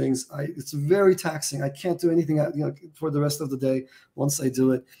these things. It's very taxing. I can't do anything, for the rest of the day. Once I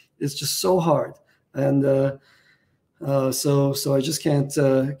do it, it's just so hard, and so I just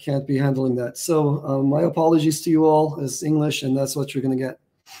can't be handling that. So my apologies to you all as English, and that's what you're gonna get.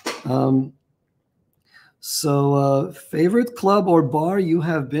 So favorite club or bar you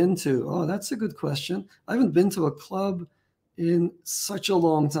have been to? Oh, that's a good question. I haven't been to a club in such a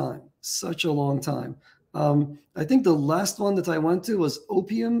long time. I think the last one that I went to was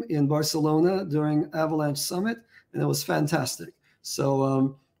Opium in Barcelona during Avalanche Summit, and it was fantastic.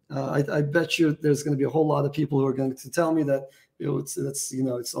 So I bet you there's going to be a whole lot of people who are going to tell me that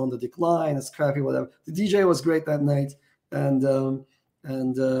it's on the decline, it's crappy, whatever. The DJ was great that night, and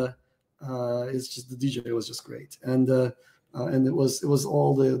it's just the DJ was just great, and it was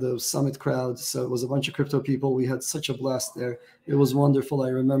all the summit crowd. So it was a bunch of crypto people. We had such a blast there. It was wonderful. I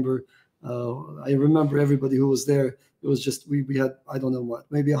remember everybody who was there. It was just we had, I don't know what,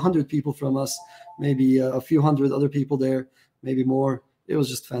 maybe 100 people from us, maybe a few hundred other people there, maybe more. It was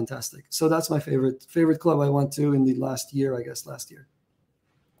just fantastic. So that's my favorite club I went to in the last year, I guess last year.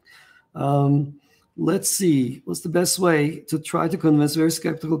 Let's see. What's the best way to try to convince very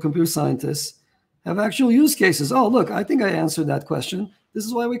skeptical computer scientists have actual use cases? Oh, look, I think I answered that question. This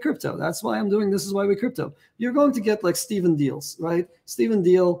is why we crypto. That's why I'm doing This Is Why We Crypto. You're going to get like Stephen Deals, right? Stephen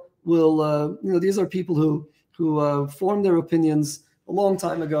Deal will, these are people who formed their opinions a long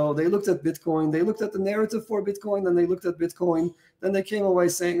time ago. They looked at Bitcoin. They looked at the narrative for Bitcoin. Then they looked at Bitcoin. Then they came away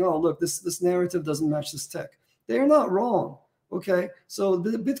saying, oh, look, this narrative doesn't match this tech. They are not wrong. Okay, so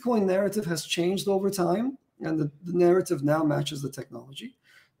the Bitcoin narrative has changed over time, and the narrative now matches the technology,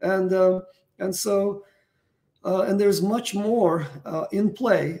 and there's much more in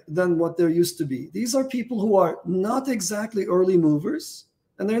play than what there used to be. These are people who are not exactly early movers,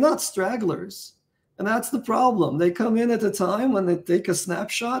 and they're not stragglers, and that's the problem. They come in at a time when they take a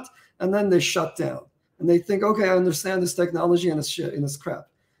snapshot, and then they shut down, and they think, okay, I understand this technology, and it's shit, and it's crap,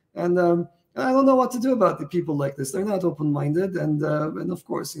 and I don't know what to do about the people like this. They're not open-minded, and of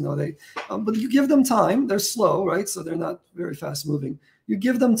course, they. But you give them time. They're slow, right? So they're not very fast-moving. You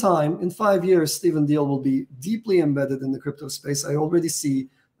give them time. In 5 years, Stephen Deal will be deeply embedded in the crypto space. I already see,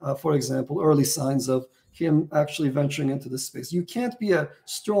 for example, early signs of him actually venturing into this space. You can't be a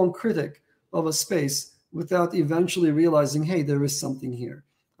strong critic of a space without eventually realizing, hey, there is something here.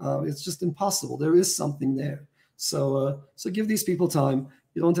 It's just impossible. There is something there. So give these people time.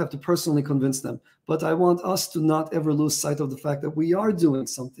 You don't have to personally convince them, but I want us to not ever lose sight of the fact that we are doing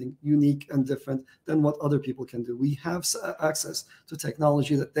something unique and different than what other people can do. We have access to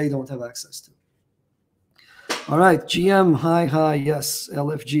technology that they don't have access to. All right, GM, hi, yes.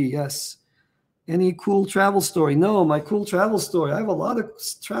 LFG, yes. Any cool travel story? No, my cool travel story. I have a lot of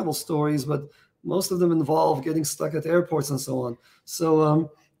travel stories, but most of them involve getting stuck at airports and so on. So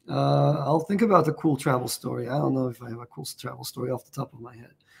I'll think about a cool travel story. I don't know if I have a cool travel story off the top of my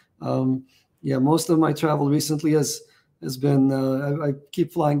head. Yeah, most of my travel recently has been. I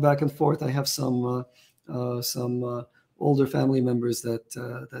keep flying back and forth. I have some older family members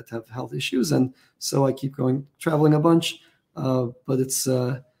that have health issues, and so I keep traveling a bunch. But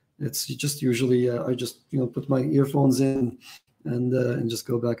it's just usually I just put my earphones in and just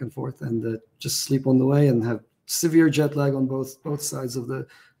go back and forth and just sleep on the way and have severe jet lag on both sides of the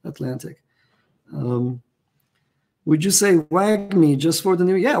Atlantic. Would you say WAGME just for the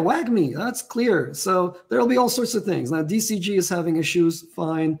new? Yeah, WAGME, that's clear. So there'll be all sorts of things. Now, DCG is having issues,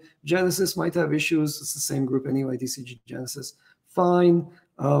 fine. Genesis might have issues. It's the same group anyway, DCG, Genesis, fine.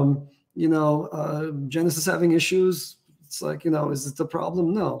 Genesis having issues. It's like, is it a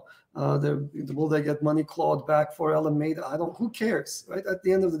problem? No. Will they get money clawed back for Alameda? Who cares, right? At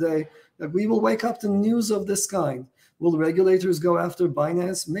the end of the day, we will wake up to news of this kind. Will regulators go after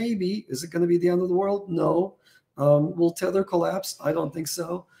Binance? Maybe. Is it going to be the end of the world? No. Will Tether collapse? I don't think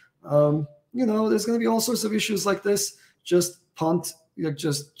so. There's going to be all sorts of issues like this. Just punt.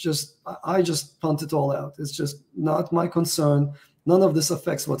 I just punt it all out. It's just not my concern. None of this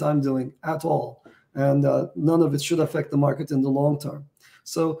affects what I'm doing at all. And none of it should affect the market in the long term.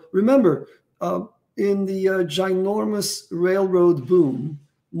 So remember, in the ginormous railroad boom,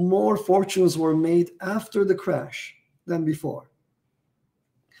 more fortunes were made after the crash than before.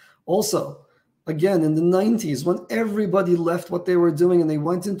 Also, again, in the 90s, when everybody left what they were doing and they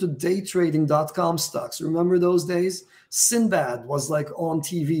went into day trading .com stocks, remember those days? Sinbad was like on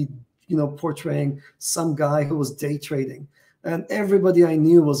TV, portraying some guy who was day trading. And everybody I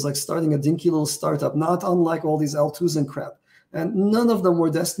knew was like starting a dinky little startup, not unlike all these L2s and crap. And none of them were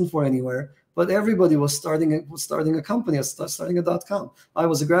destined for anywhere, but everybody was starting a company, starting a .com. I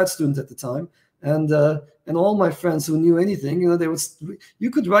was a grad student at the time, And all my friends who knew anything, they would.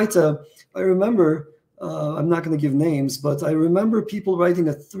 You could write a. I remember. I'm not going to give names, but I remember people writing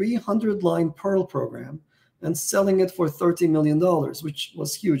a 300-line Perl program and selling it for $30 million, which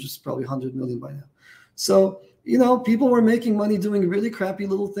was huge. It's probably 100 million by now. So, people were making money doing really crappy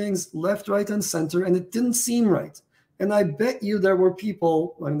little things left, right, and center, and it didn't seem right. And I bet you there were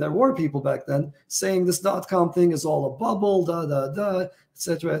people back then saying this .com thing is all a bubble, et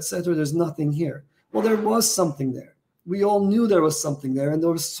cetera, there's nothing here. Well, there was something there. We all knew there was something there, and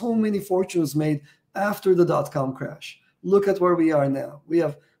there were so many fortunes made after the .com crash. Look at where we are now. We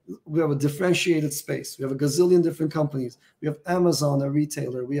have a differentiated space. We have a gazillion different companies. We have Amazon, a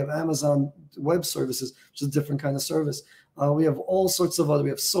retailer. We have Amazon Web Services, which is a different kind of service. We have all sorts of other. We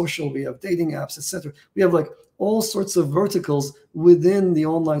have social. We have dating apps, etc. We have all sorts of verticals within the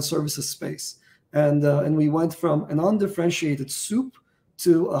online services space, and we went from an undifferentiated soup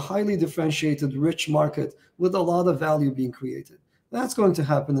to a highly differentiated, rich market with a lot of value being created. That's going to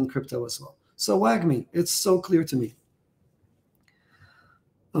happen in crypto as well. So WAGMI, it's so clear to me.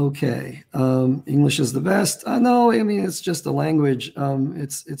 Okay, English is the best. No, I mean, it's just a language.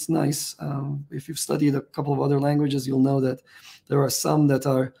 It's nice. If you've studied a couple of other languages, you'll know that there are some that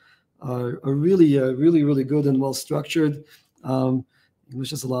are really, really good and well structured.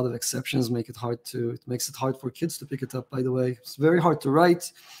 English has a lot of exceptions, it makes it hard for kids to pick it up, by the way. It's very hard to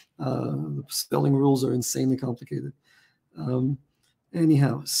write. The spelling rules are insanely complicated.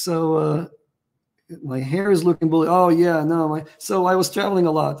 Anyhow, so my hair is looking bully. Oh yeah, no, so I was traveling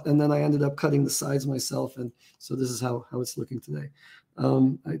a lot, and then I ended up cutting the sides myself, and so this is how it's looking today.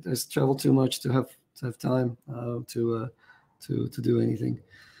 I travel too much to have time to do anything.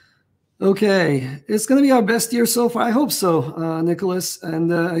 Okay, it's going to be our best year so far. I hope so, Nicholas,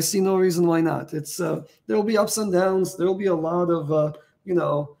 and I see no reason why not. It's there will be ups and downs. There will be a lot of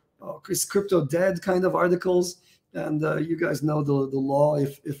is crypto dead kind of articles, and you guys know the law.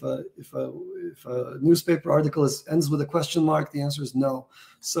 If a newspaper article ends with a question mark, the answer is no.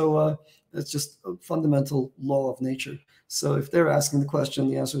 So it's just a fundamental law of nature. So if they're asking the question,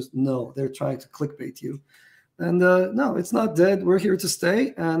 the answer is no. They're trying to clickbait you. And no, it's not dead. We're here to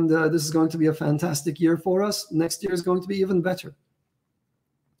stay. And this is going to be a fantastic year for us. Next year is going to be even better.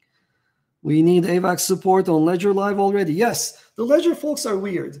 We need AVAX support on Ledger Live already. Yes, the Ledger folks are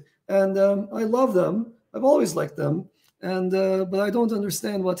weird. And I love them. I've always liked them. And but I don't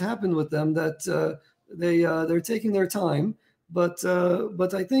understand what happened with them, that they're taking their time. But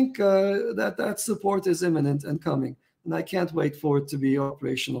I think that support is imminent and coming. And I can't wait for it to be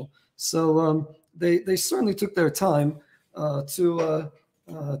operational. So they certainly took their time to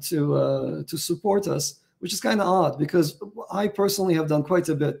support us, which is kind of odd because I personally have done quite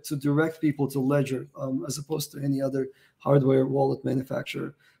a bit to direct people to Ledger as opposed to any other hardware wallet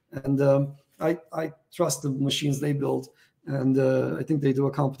manufacturer. And I trust the machines they build, and I think they do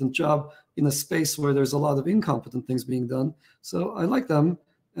a competent job in a space where there's a lot of incompetent things being done. So I like them,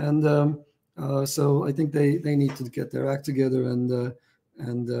 and so I think they need to get their act together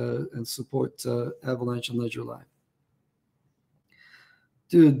and support Avalanche and Ledger Live.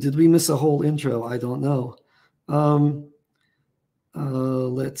 Dude, did we miss a whole intro? I don't know.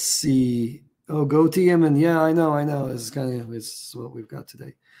 Let's see. Oh, go TM, and yeah, I know. It's what we've got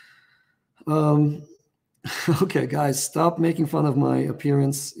today. Okay, guys, stop making fun of my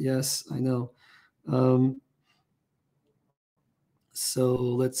appearance. Yes, I know. So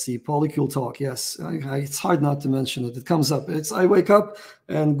let's see, Polycule Talk. Yes, it's hard not to mention it. It comes up. I wake up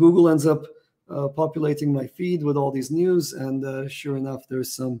and Google ends up populating my feed with all these news, and sure enough,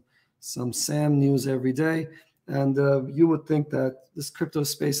 there's some SAM news every day. And you would think that this crypto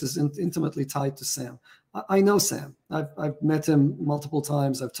space is intimately tied to Sam. I know Sam. I've met him multiple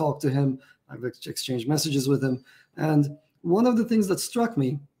times. I've talked to him. I've exchanged messages with him. And one of the things that struck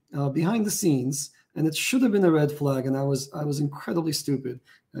me behind the scenes, and it should have been a red flag, and I was incredibly stupid.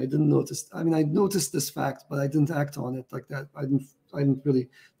 I didn't notice. I mean, I noticed this fact, but I didn't act on it like that. I didn't really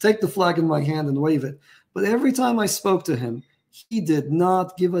take the flag in my hand and wave it. But every time I spoke to him, he did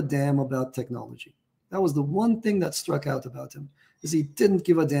not give a damn about technology. That was the one thing that struck out about him, is he didn't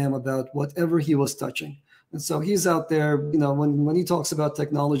give a damn about whatever he was touching. And so he's out there, when he talks about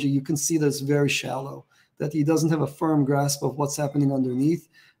technology, you can see that it's very shallow, that he doesn't have a firm grasp of what's happening underneath.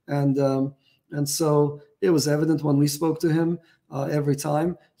 And so it was evident when we spoke to him every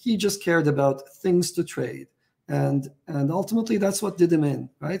time. He just cared about things to trade. And ultimately, that's what did him in,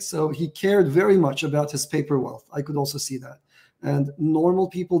 right? So he cared very much about his paper wealth. I could also see that. And normal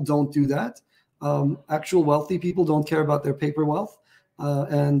people don't do that. Actual wealthy people don't care about their paper wealth.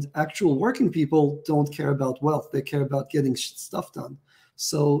 And actual working people don't care about wealth. They care about getting stuff done.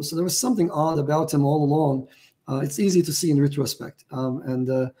 So there was something odd about him all along. It's easy to see in retrospect,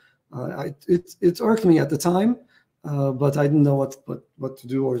 it irked me at the time, but I didn't know what to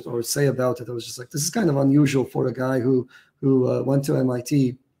do or say about it. I was just like, this is kind of unusual for a guy who went to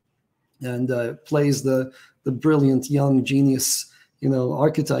MIT and plays the brilliant young genius,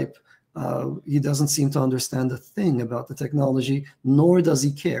 archetype. He doesn't seem to understand a thing about the technology, nor does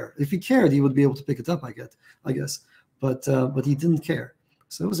he care. If he cared, he would be able to pick it up, I guess. But he didn't care.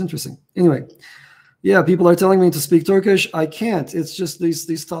 So it was interesting. Anyway, yeah, people are telling me to speak Turkish. I can't. It's just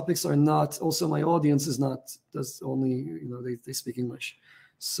these topics are not. Also, my audience does only they speak English.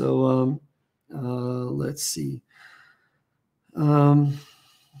 So let's see.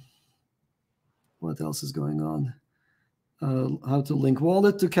 What else is going on? How to link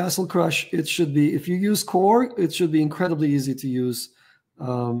wallet to Castle Crush. It should be, if you use Core, it should be incredibly easy to use.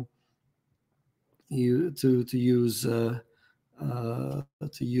 To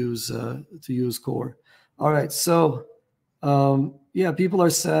use Core. All right, so yeah, people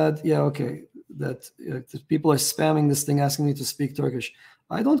are sad. Yeah, okay, that people are spamming this thing asking me to speak Turkish.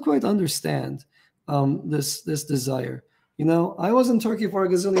 I don't quite understand this desire. I was in Turkey for a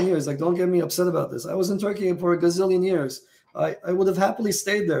gazillion years. Like, don't get me upset about this. I was in Turkey for a gazillion years. I would have happily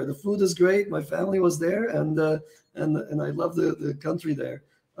stayed there. The food is great. My family was there, and I love the country there.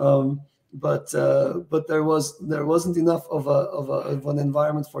 But there wasn't enough of an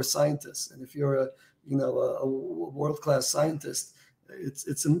environment for scientists. And if you're a world-class scientist,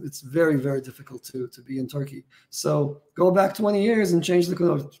 it's very, very difficult to be in Turkey. So go back 20 years and change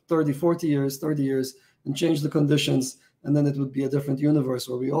 30, 40 years, 30 years, and change the conditions. And then it would be a different universe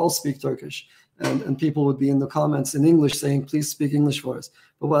where we all speak Turkish, and people would be in the comments in English saying, please speak English for us.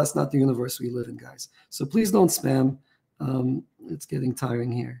 But well, that's not the universe we live in, guys. So please don't spam. It's getting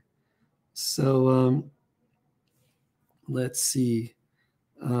tiring here. So let's see.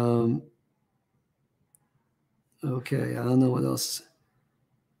 Okay, I don't know what else.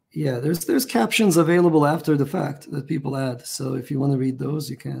 Yeah, there's captions available after the fact that people add. So if you want to read those,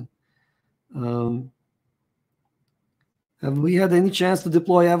 you can. Have we had any chance to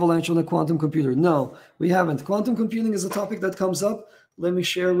deploy Avalanche on a quantum computer? No, we haven't. Quantum computing is a topic that comes up. Let me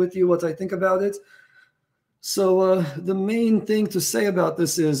share with you what I think about it. So the main thing to say about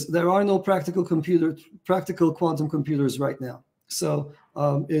this is there are no practical quantum computers right now. So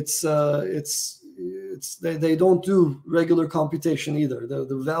they don't do regular computation either.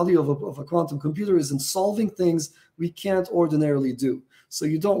 The value of a quantum computer is in solving things we can't ordinarily do. So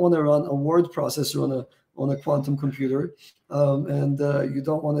you don't want to run a word processor on a quantum computer, and you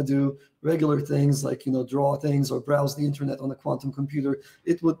don't want to do regular things like draw things or browse the internet on a quantum computer.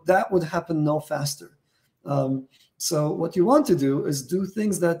 That would happen no faster. So what you want to do is do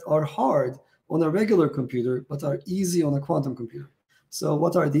things that are hard on a regular computer but are easy on a quantum computer. So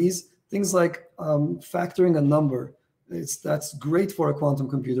what are these? Things like factoring a number. That's great for a quantum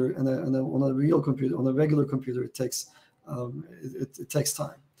computer, and on a real computer, on a regular computer, it takes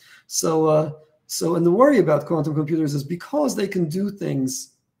time. So and the worry about quantum computers is because they can do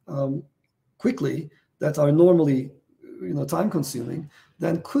things quickly that are normally time consuming,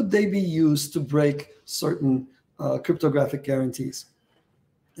 then could they be used to break certain cryptographic guarantees?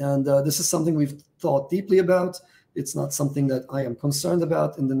 And this is something we've thought deeply about. It's not something that I am concerned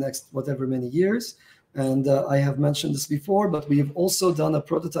about in the next whatever many years. And I have mentioned this before, but we have also done a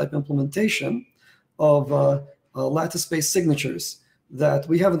prototype implementation of lattice-based signatures that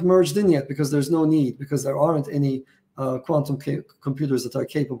we haven't merged in yet because there's no need, because there aren't any quantum computers that are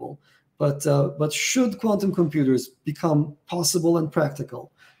capable. But should quantum computers become possible and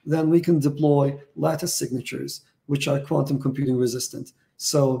practical, then we can deploy lattice signatures, which are quantum computing resistant.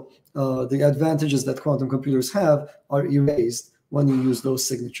 So the advantages that quantum computers have are erased when you use those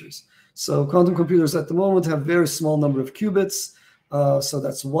signatures. So quantum computers at the moment have very small number of qubits. So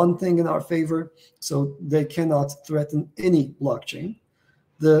that's one thing in our favor. So they cannot threaten any blockchain.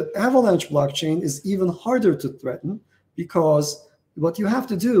 The Avalanche blockchain is even harder to threaten because what you have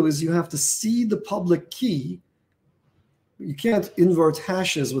to do is you have to see the public key. You can't invert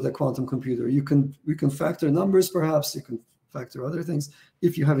hashes with a quantum computer. You can factor numbers, perhaps. You can factor other things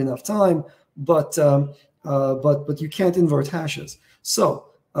if you have enough time, but you can't invert hashes.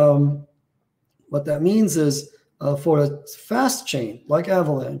 So what that means is for a fast chain like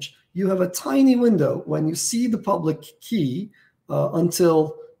Avalanche, you have a tiny window when you see the public key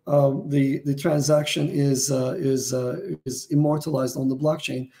until the transaction is immortalized on the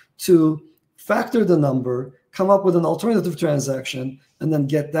blockchain to factor the number, come up with an alternative transaction, and then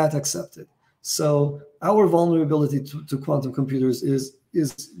get that accepted. So our vulnerability to quantum computers is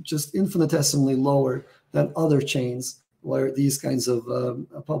just infinitesimally lower than other chains where these kinds of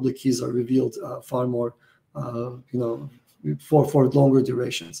public keys are revealed far more, for longer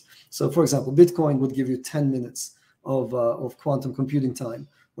durations. So, for example, Bitcoin would give you 10 minutes of quantum computing time,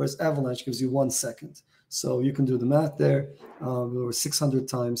 whereas Avalanche gives you 1 second. So you can do the math there. We're 600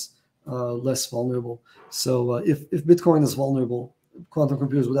 times less vulnerable. So if Bitcoin is vulnerable, quantum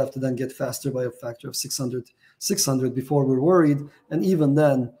computers would have to then get faster by a factor of 600 before we're worried. And even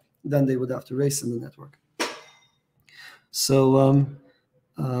then they would have to race in the network. So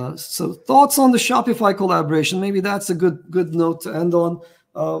so thoughts on the Shopify collaboration? Maybe that's a good note to end on.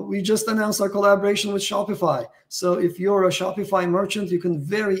 We just announced our collaboration with Shopify. So if you're a Shopify merchant, you can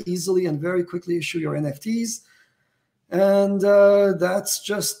very easily and very quickly issue your NFTs. And that's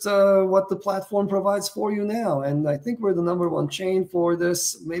just what the platform provides for you now. And I think we're the #1 chain for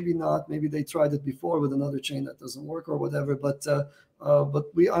this. Maybe not. Maybe they tried it before with another chain that doesn't work or whatever. But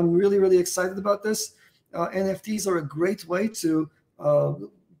I'm really, really excited about this. NFTs are a great way to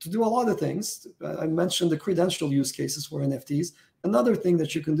do a lot of things. I mentioned the credential use cases for NFTs. Another thing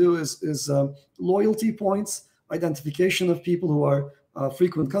that you can do is loyalty points, identification of people who are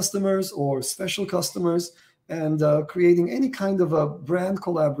frequent customers or special customers, and creating any kind of a brand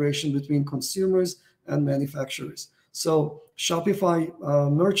collaboration between consumers and manufacturers. So Shopify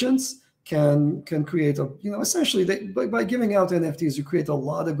merchants can create essentially by giving out NFTs, you create a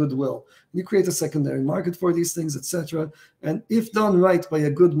lot of goodwill. You create a secondary market for these things, etc. And if done right by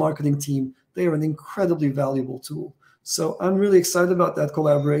a good marketing team, they are an incredibly valuable tool. So I'm really excited about that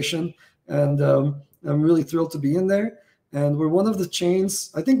collaboration, and I'm really thrilled to be in there. And we're one of the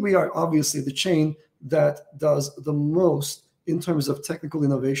chains. I think we are obviously the chain that does the most in terms of technical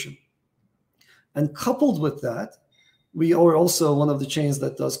innovation. And coupled with that, we are also one of the chains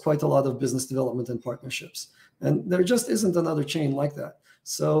that does quite a lot of business development and partnerships. And there just isn't another chain like that.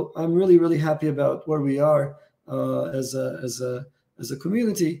 So I'm really, really happy about where we are as a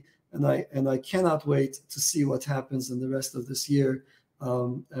community. And I cannot wait to see what happens in the rest of this year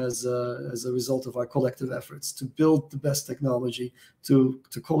as a result of our collective efforts to build the best technology, to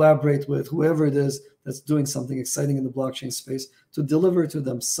collaborate with whoever it is that's doing something exciting in the blockchain space, to deliver to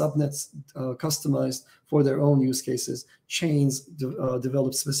them subnets customized for their own use cases, chains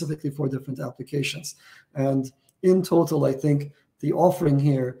developed specifically for different applications. And in total, I think the offering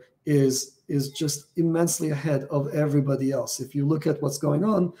here is just immensely ahead of everybody else. If you look at what's going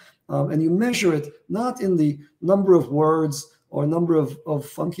on and you measure it not in the number of words or number of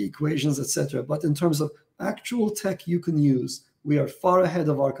funky equations, etc., but in terms of actual tech you can use, we are far ahead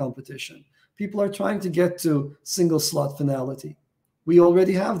of our competition. People are trying to get to single slot finality. We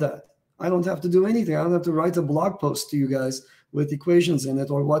already have that. I don't have to do anything. I don't have to write a blog post to you guys with equations in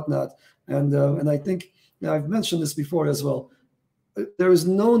it or whatnot. And I think, I've mentioned this before as well. There is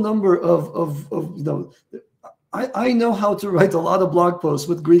no number I know how to write a lot of blog posts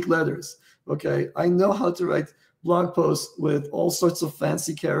with Greek letters. Okay, I know how to write blog posts with all sorts of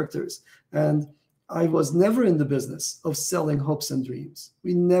fancy characters. And I was never in the business of selling hopes and dreams.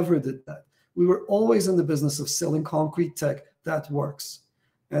 We never did that. We were always in the business of selling concrete tech that works.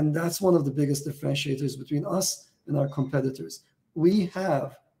 And that's one of the biggest differentiators between us and our competitors. We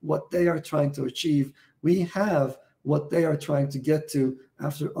have what they are trying to achieve. We have what they are trying to get to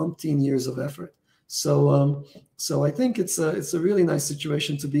after umpteen years of effort. So I think it's a really nice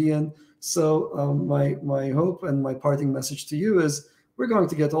situation to be in. So my hope and my parting message to you is we're going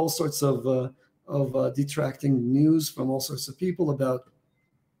to get all sorts of detracting news from all sorts of people about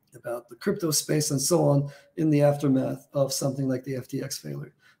the crypto space and so on in the aftermath of something like the FTX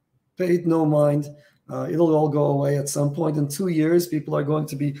failure. Pay it no mind. It'll all go away at some point. In 2 years, people are going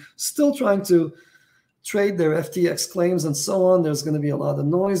to be still trying to trade their FTX claims and so on. There's going to be a lot of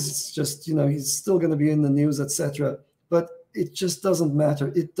noise. It's just, he's still going to be in the news, etc. But it just doesn't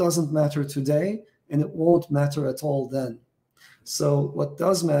matter. It doesn't matter today, and it won't matter at all then. So what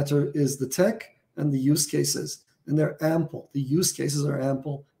does matter is the tech and the use cases, and they're ample. The use cases are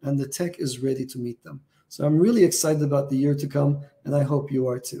ample, and the tech is ready to meet them. So I'm really excited about the year to come, and I hope you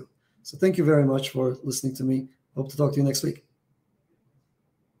are too. So thank you very much for listening to me. Hope to talk to you next week.